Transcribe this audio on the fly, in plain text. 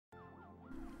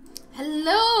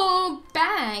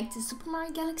back to Super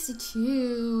Mario Galaxy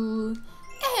 2.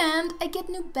 And I get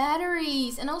new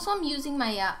batteries. And also I'm using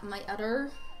my my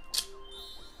other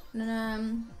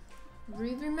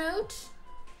remote.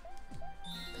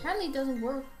 Apparently it doesn't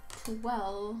work too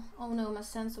well. Oh no, my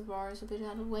sensor bar is a bit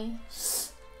out of the way.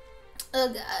 Oh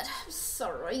god, I'm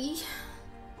sorry.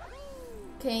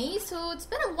 Okay, so it's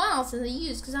been a while since I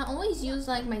used, because I always use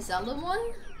like my Zelda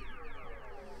one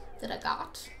that I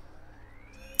got.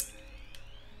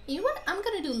 You know what? I'm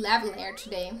gonna do Level Air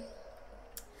today.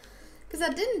 Because I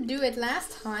didn't do it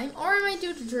last time. Or I might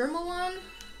do the German one.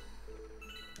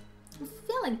 I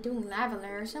feel like doing Level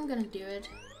Air, so I'm gonna do it.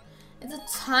 It's a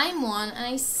time one, and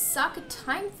I suck at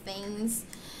time things.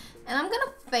 And I'm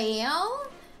gonna fail.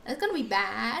 And it's gonna be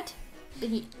bad. But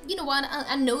you know what?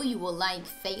 I know you will like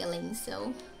failing,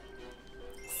 so...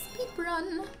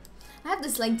 Speedrun. I have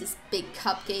this big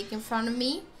cupcake in front of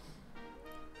me.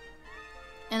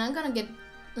 And I'm gonna get...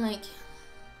 like,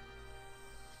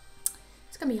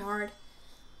 it's gonna be hard.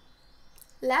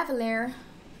 Level Air.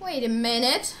 Wait a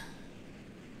minute.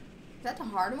 Is that the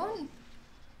hard one?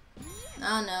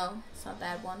 Oh no, it's not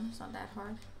that one. It's not that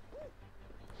hard.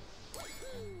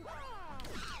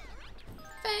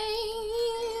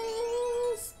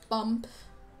 Face bump.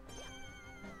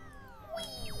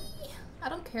 Whee! I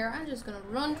don't care. I'm just gonna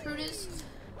run through this.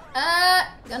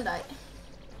 Gonna die.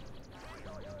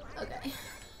 Okay.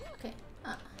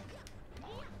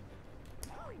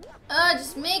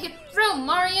 Just make it through,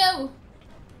 Mario!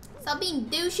 Stop being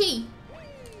douchey!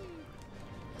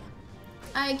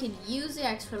 I could use the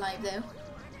extra life though.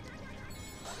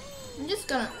 I'm just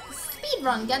gonna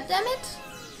speedrun, goddammit!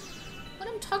 What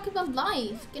I'm talking about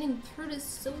life? Getting through this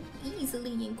so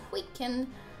easily and quick, and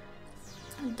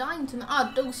I'm dying to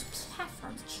those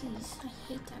platforms, jeez, I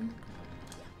hate them.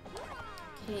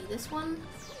 Okay, this one.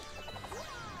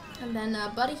 And then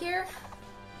Buddy here.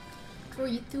 Throw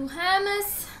you 2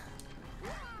 hammers.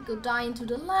 Go die into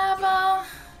the lava.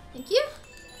 Thank you.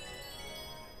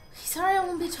 Sorry I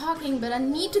won't be talking, but I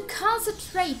need to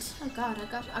concentrate. Oh god, I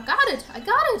got it.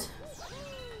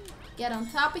 Get on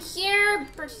top of here.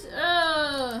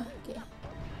 Okay.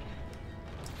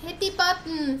 Hit the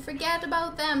button. Forget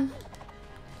about them.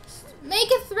 Just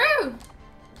make it through.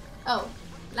 Oh,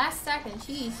 last second.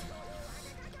 Jeez.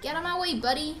 Get out of my way,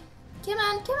 buddy. Come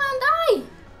on, die.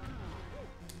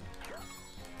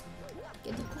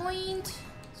 Get the point.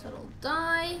 So I don't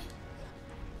die.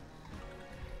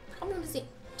 Problem is,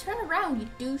 turn around, you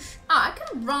douche. I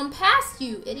can run past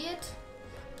you, idiot.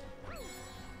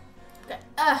 Okay.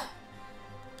 I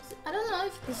don't know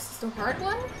if this is the hard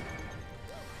one.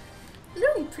 I'm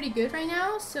doing pretty good right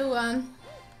now. So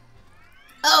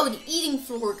oh, the eating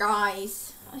floor,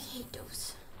 guys. I hate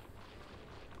those.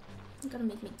 It's gonna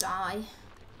make me die.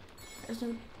 There's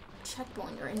no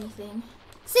checkpoint or anything.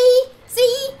 See?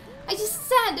 I just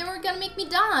said they were gonna make me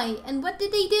die. And what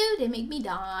did they do? They make me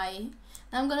die.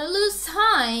 I'm gonna lose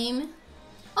time.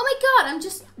 Oh my god, I'm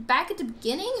just back at the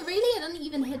beginning? Really? I don't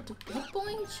even hit the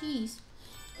point? Jeez.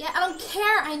 Yeah, I don't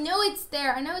care. I know it's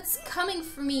there. I know it's coming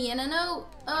for me. And I know...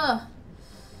 I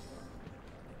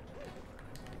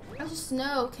just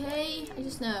know, okay? I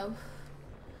just know.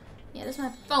 Yeah, that's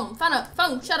my phone.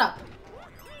 Phone, shut up.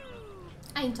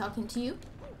 I ain't talking to you.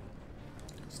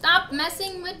 Stop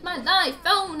messing with my life,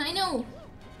 phone. I know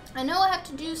I have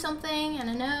to do something, and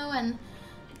I know, and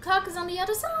the clock is on the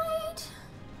other side.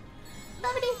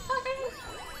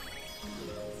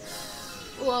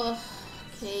 Well,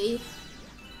 okay.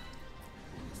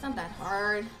 It's not that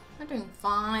hard. I'm doing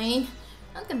fine.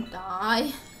 I'm gonna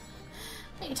die.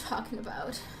 What are you talking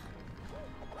about?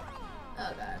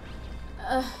 Oh god.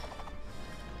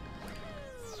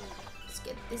 Let's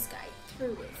get this guy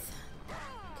through with.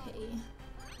 Okay.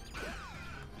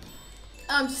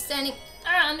 I'm just standing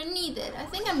underneath it. I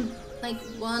think I'm like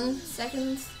 1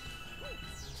 second.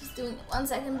 Just doing 1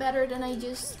 second better than I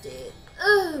just did.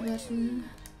 Button.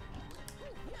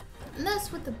 And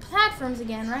that's with the platforms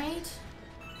again, right?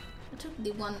 I took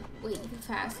the one way too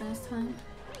fast last time.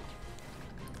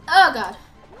 Oh god.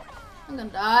 I'm gonna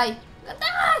die.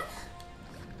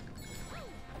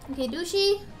 Okay,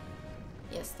 douchey.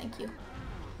 Yes, thank you.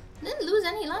 Didn't lose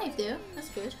any life though. That's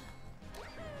good.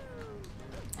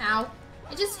 Ow.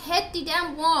 I just hit the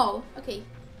damn wall. Okay.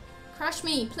 Crush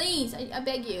me, please. I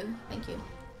beg you. Thank you.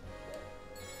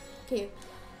 Okay.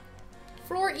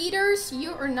 Floor eaters,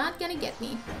 you are not gonna get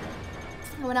me.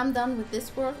 And when I'm done with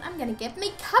this world, I'm gonna get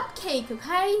me cupcake,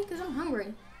 okay? Because I'm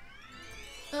hungry.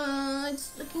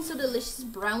 It's looking so delicious.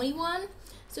 Brownie one.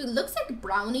 So it looks like a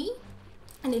brownie.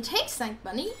 And it tastes like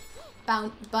bunny.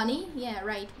 Bunny? Yeah,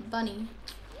 right. Bunny.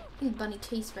 I think bunny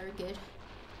tastes very good.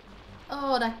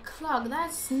 Oh, that clock.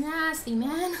 That's nasty,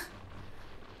 man.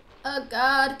 Oh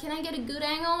god, can I get a good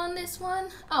angle on this one?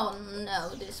 Oh no,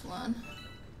 this one.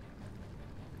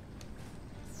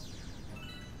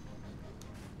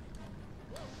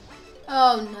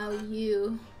 Oh no,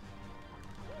 you.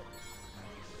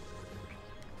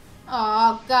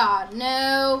 Oh god,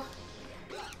 no.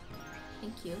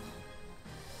 Thank you.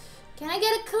 Can I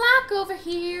get a clock over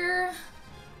here?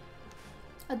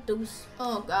 Those,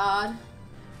 oh god.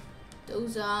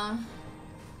 Those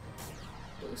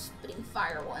spitting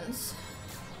fire ones.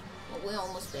 Well, we're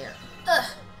almost there. Ugh.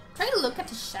 Trying to look at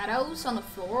the shadows on the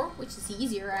floor, which is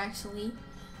easier actually.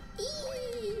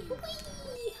 Eee,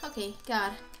 wee. Okay,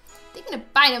 god. Taking a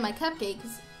bite of my cupcake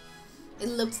because it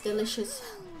looks delicious.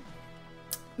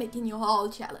 Making you all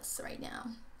jealous right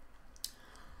now.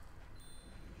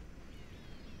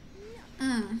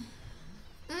 Mmm.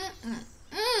 Mmm.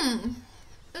 Mmm.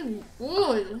 It's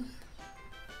good.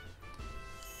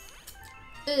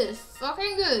 It is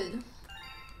fucking good.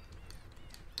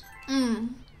 Mmm.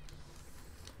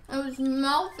 It was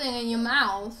melting in your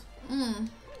mouth. Mmm.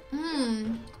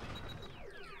 Mmm.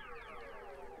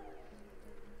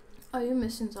 Oh, you're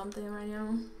missing something right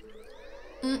now.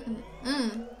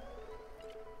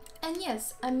 And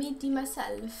yes, I made it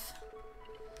myself.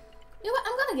 You know what?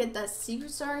 I'm gonna get that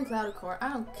secret star in Cloud Core. I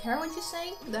don't care what you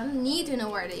say. I don't need to know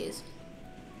where it is.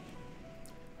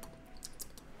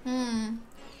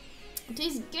 It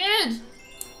tastes good.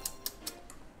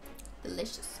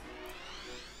 Delicious.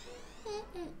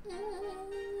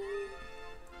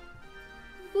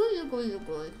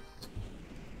 Good.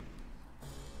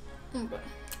 Okay.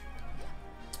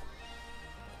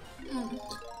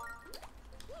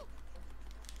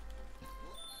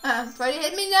 Try to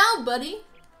hit me now, buddy.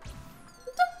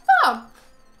 What the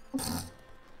fuck?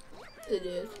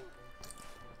 Idiot.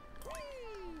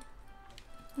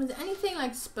 Was there anything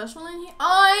like special in here?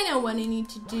 Oh, I know what I need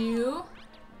to do.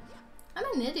 I'm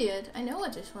an idiot. I know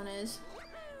what this one is.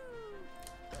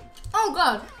 Oh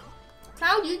god.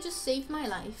 Cloud, you just saved my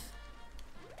life.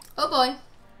 Oh boy.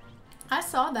 I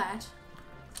saw that.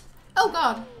 Oh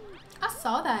god. I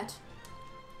saw that.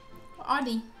 Where are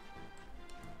they?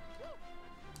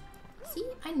 See,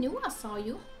 I knew I saw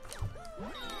you.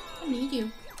 I need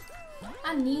you.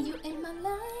 I need you in my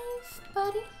life,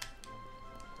 buddy.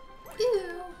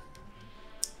 Ew.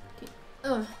 Okay.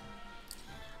 Ugh.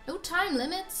 No time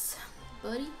limits,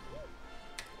 buddy.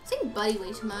 I think buddy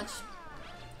way too much.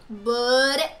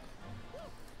 Buddy.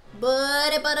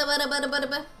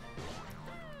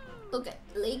 Okay,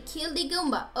 they killed the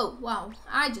Goomba. Oh wow,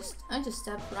 I just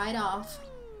stepped right off.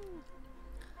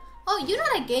 Oh, you know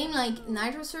that game like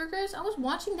Nitro Circus? I was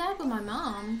watching that with my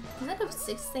mom. Is that the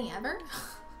 6th thing ever?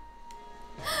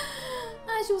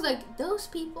 And she was like, those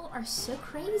people are so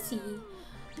crazy.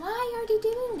 Why are they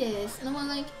doing this? And I'm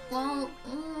like, well,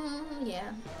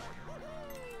 yeah.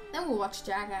 Then we'll watch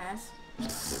Jackass.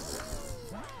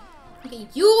 Okay,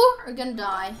 you are gonna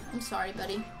die. I'm sorry,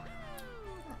 buddy.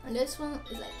 And this one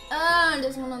is like,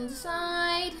 this one on the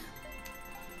side.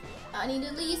 I need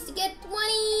at least to get 20.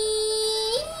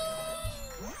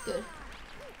 Good.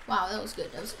 Wow, that was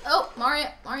good. That was. Oh,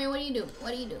 Mario, what do you do?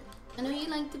 What do you do? I know you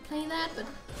like to play that, but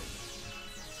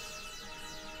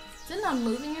is it not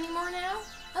moving anymore now?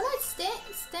 Oh no, it's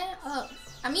stand up.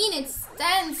 I mean, it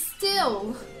stands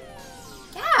still.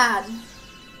 God.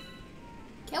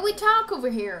 Can we talk over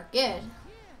here? Good.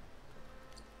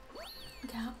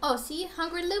 Okay. Oh, see?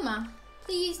 Hungry Luma.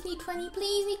 Please, need 20.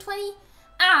 Please, need 20.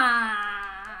 Ah.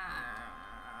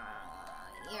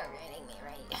 You're getting me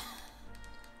right.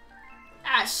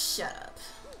 Ah, shut up.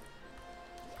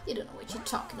 You don't know what you're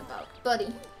talking about,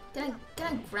 buddy. Can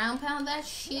I ground pound that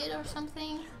shit or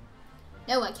something?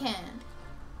 No, I can't.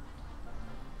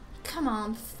 Come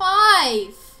on,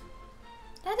 5!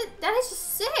 That is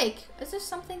just sick. Is there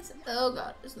something? Oh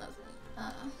god, there's nothing.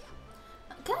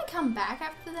 Can I come back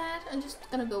after that? I'm just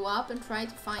gonna go up and try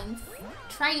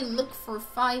to look for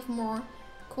 5 more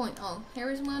coin. Oh,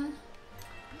 here is one.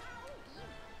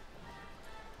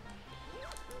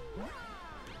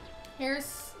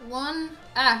 Here's one.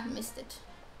 Ah, missed it.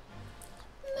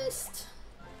 Missed.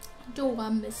 I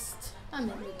missed. I'm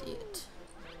an idiot.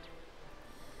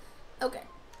 Okay.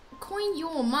 Coin,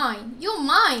 you're mine. You're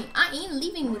mine. I ain't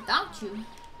leaving without you.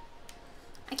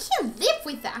 I can't live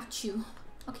without you.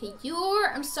 Okay,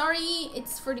 I'm sorry.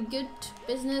 It's for the good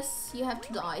business. You have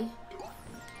to die.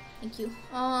 Thank you.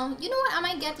 You know what? I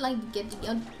might get the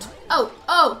oh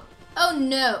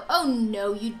no. Oh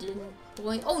no, you didn't,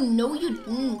 boy. Oh no, you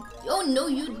didn't. Oh no,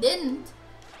 you didn't.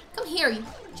 Come here, you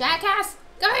jackass.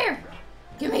 Come here.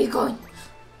 Give me a coin.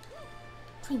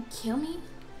 Trying to kill me?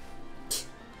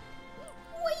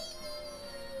 Whee!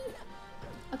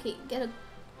 Okay, get a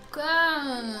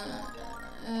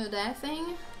that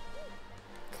thing.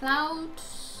 Cloud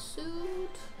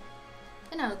suit.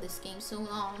 Been out of this game so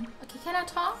long. Okay, can I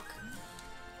talk?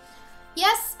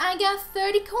 Yes, I got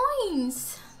 30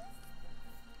 coins.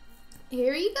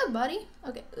 Here you go, buddy.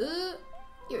 Okay,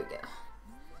 here we go.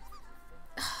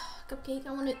 Cupcake,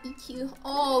 I want to eat you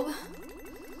all.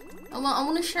 I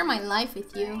want to share my life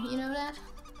with you. You know that?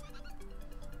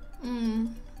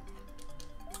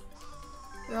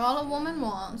 You're all a woman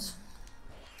wants.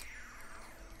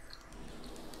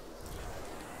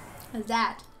 What's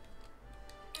that?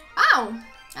 Ow!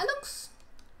 That looks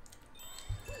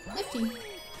nifty.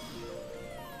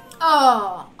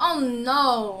 Oh! Oh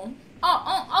no!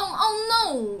 Oh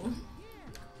no!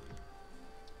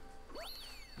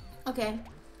 Okay.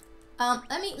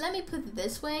 Let me put it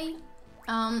this way.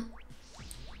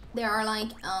 There are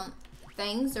like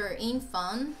things that ain't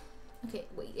fun. Okay,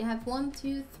 wait. You have 1,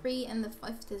 2, 3, and the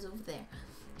 5th is over there.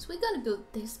 So we're gonna go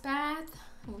this path.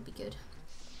 That would be good.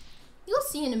 You'll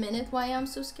see in a minute why I'm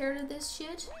so scared of this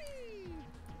shit.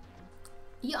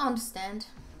 You understand.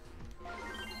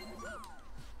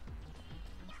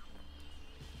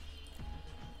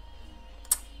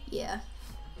 Yeah.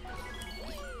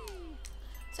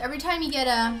 So every time you get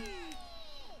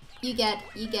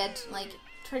like,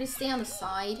 try to stay on the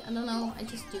side. I don't know, I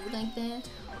just do it like that.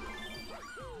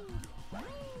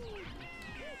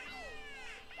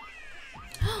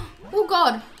 Oh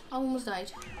god, I almost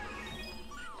died.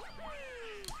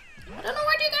 I don't know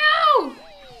where to go!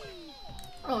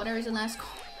 Oh, there is a last.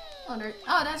 Oh, there.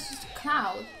 Oh, that's just a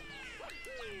cloud.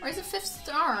 Where's the 5th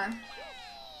star?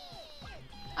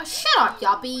 Oh, shut up,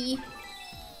 Yoppy.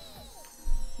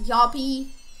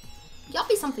 Yoppy.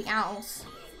 Yoppy something else.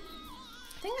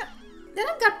 I think then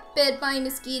I got bit by a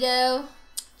mosquito.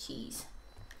 Jeez.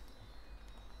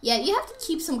 Yeah, you have to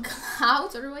keep some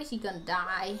clouds, otherwise you're gonna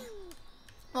die.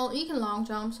 Well, you can long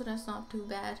jump, so that's not too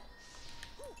bad.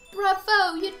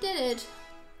 Bravo, you did it.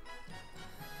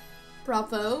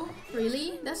 Bravo?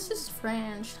 Really? That's just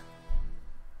French.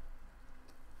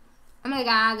 Oh my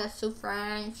god, that's so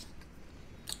French.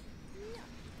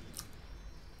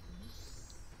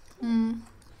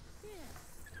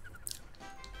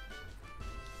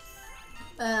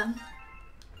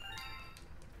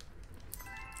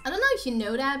 I don't know if you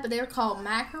know that, but they're called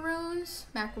macaroons.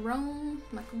 Macaroons.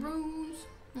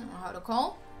 I don't know how to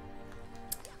call.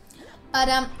 But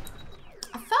I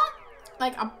felt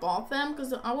like I bought them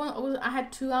because I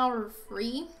had 2 hours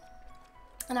free,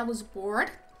 and I was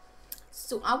bored.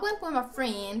 So I went with my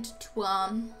friend to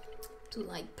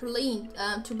like Berlin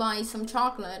to buy some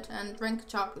chocolate and drink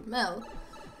chocolate milk.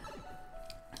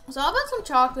 So I bought some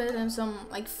chocolate and some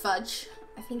like fudge.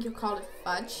 I think you call it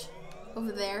fudge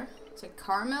over there. It's like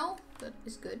caramel, but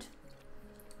it's good.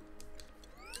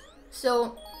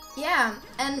 So yeah,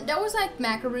 and there was like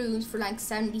macaroons for like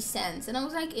 70 cents, and I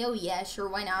was like, oh yeah, sure,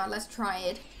 why not? Let's try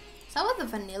it. So I got the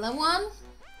vanilla one,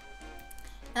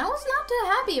 and I was not too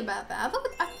happy about that.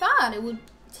 I thought it would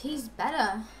taste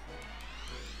better.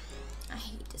 I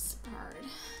hate this part.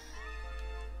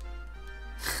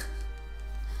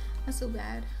 That's so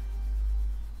bad.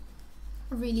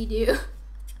 I really do.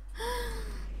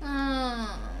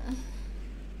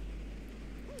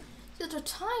 It's the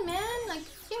time, man. Like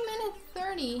a few minutes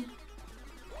 30.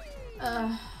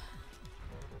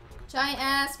 Giant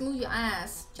ass, move your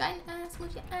ass. Giant ass,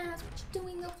 move your ass. What you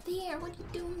doing over there? What you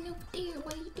doing over there?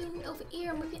 What are you doing over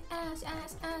here? Move your ass,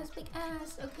 ass, big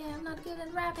ass. Okay, I'm not good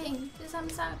at rapping. Cause I'm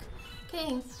suck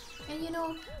king. And you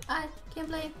know, I can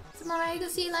play some Mario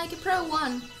Galaxy like a pro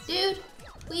one. Dude,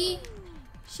 we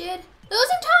should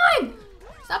losing time!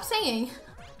 Stop singing.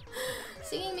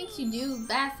 Singing makes you do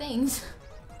bad things.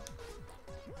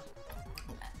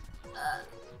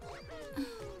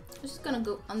 I'm just gonna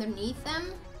go underneath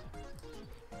them.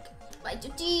 Bite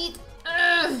your teeth.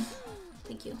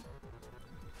 Thank you.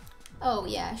 Oh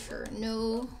yeah, sure.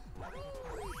 No.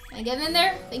 Can I get in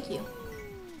there? Thank you.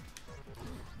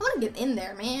 I wanna get in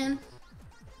there, man.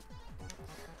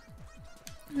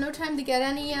 No time to get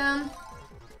any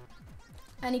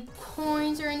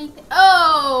coins or anything.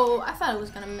 Oh, I thought I was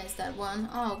gonna miss that one.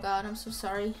 Oh god, I'm so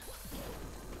sorry.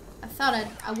 I thought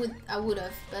I would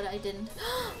have, but I didn't.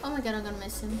 Oh my god, I'm gonna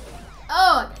miss him.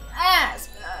 Oh, ass.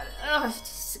 Oh,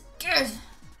 this is good.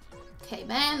 Okay,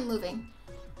 man, moving.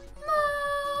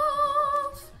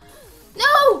 Move.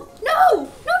 No, no, no, no, no,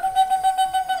 no, no,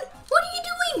 no, no. What are you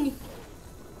doing?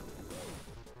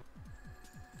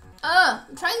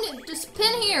 I'm trying to just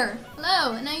spin here.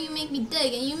 Hello, and now you make me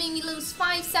dig, and you make me lose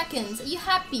 5 seconds. Are you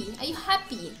happy? Are you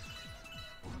happy?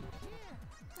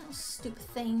 Oh, stupid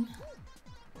thing.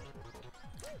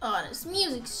 Oh, this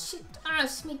music shit. Oh,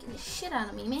 it's making the shit out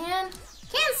of me, man.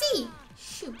 Can't see.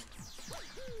 Shoot.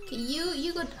 Okay,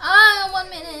 you go. Ah, 1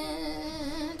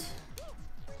 minute.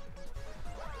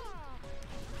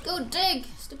 Go dig,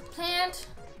 stupid plant.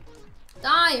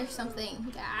 Die or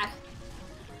something. God.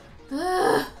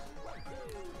 Ugh.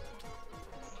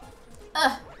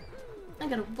 I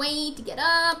gotta wait to get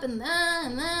up and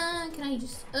then can I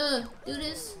just do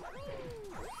this?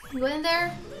 Go in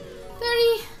there.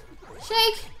 30.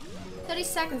 Shake. 30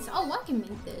 seconds. Oh, I can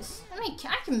make this. I mean,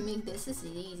 I can make this. This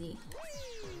is easy.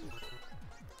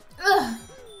 Ugh.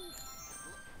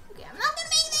 Okay, I'm not gonna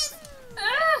make this.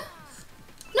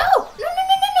 No! No, no,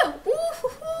 no, no, no! Ooh, hoo,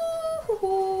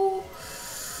 hoo,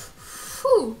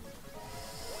 hoo.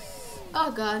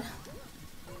 Oh, God.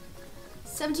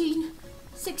 17,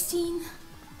 16.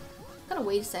 Gotta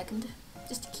wait a second.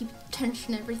 Just to keep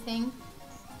tension and everything.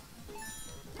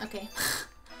 Okay.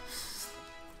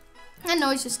 That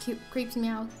noise just creeps me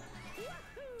out.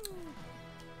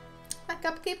 My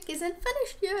cupcake isn't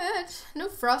finished yet. No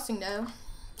frosting though.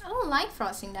 I don't like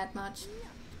frosting that much.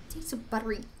 It tastes so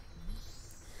buttery.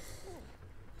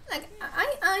 Like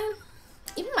I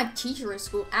even my teacher at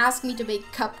school asked me to bake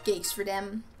cupcakes for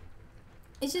them.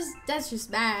 That's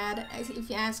just bad. If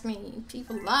you ask me,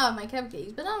 people love my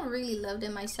cupcakes, but I don't really love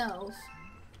them myself.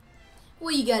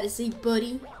 What you gotta say,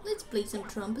 buddy? Let's play some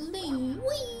trampoline.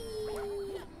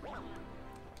 Whee!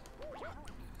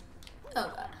 Oh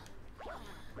God.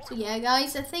 So yeah,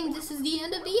 guys, I think this is the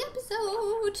end of the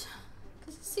episode.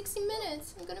 Cause it's 60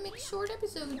 minutes. I'm gonna make short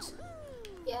episodes.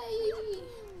 Yay!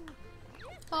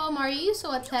 Oh, Mario, you're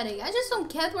so athletic. I just don't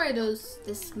get where the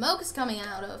smoke is coming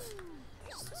out of.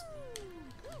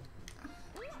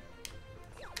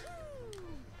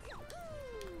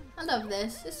 I love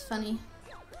this. It's funny.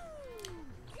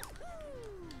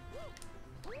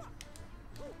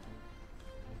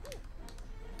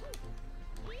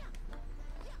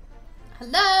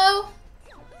 Hello?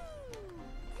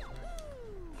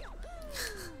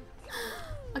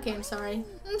 Okay, I'm sorry.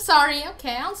 I'm sorry.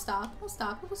 Okay, I'll stop. I'll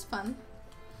stop. It was fun.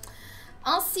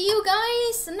 I'll see you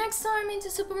guys next time into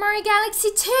Super Mario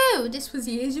Galaxy 2. This was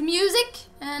the Asian music,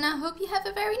 and I hope you have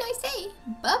a very nice day.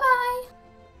 Bye-bye.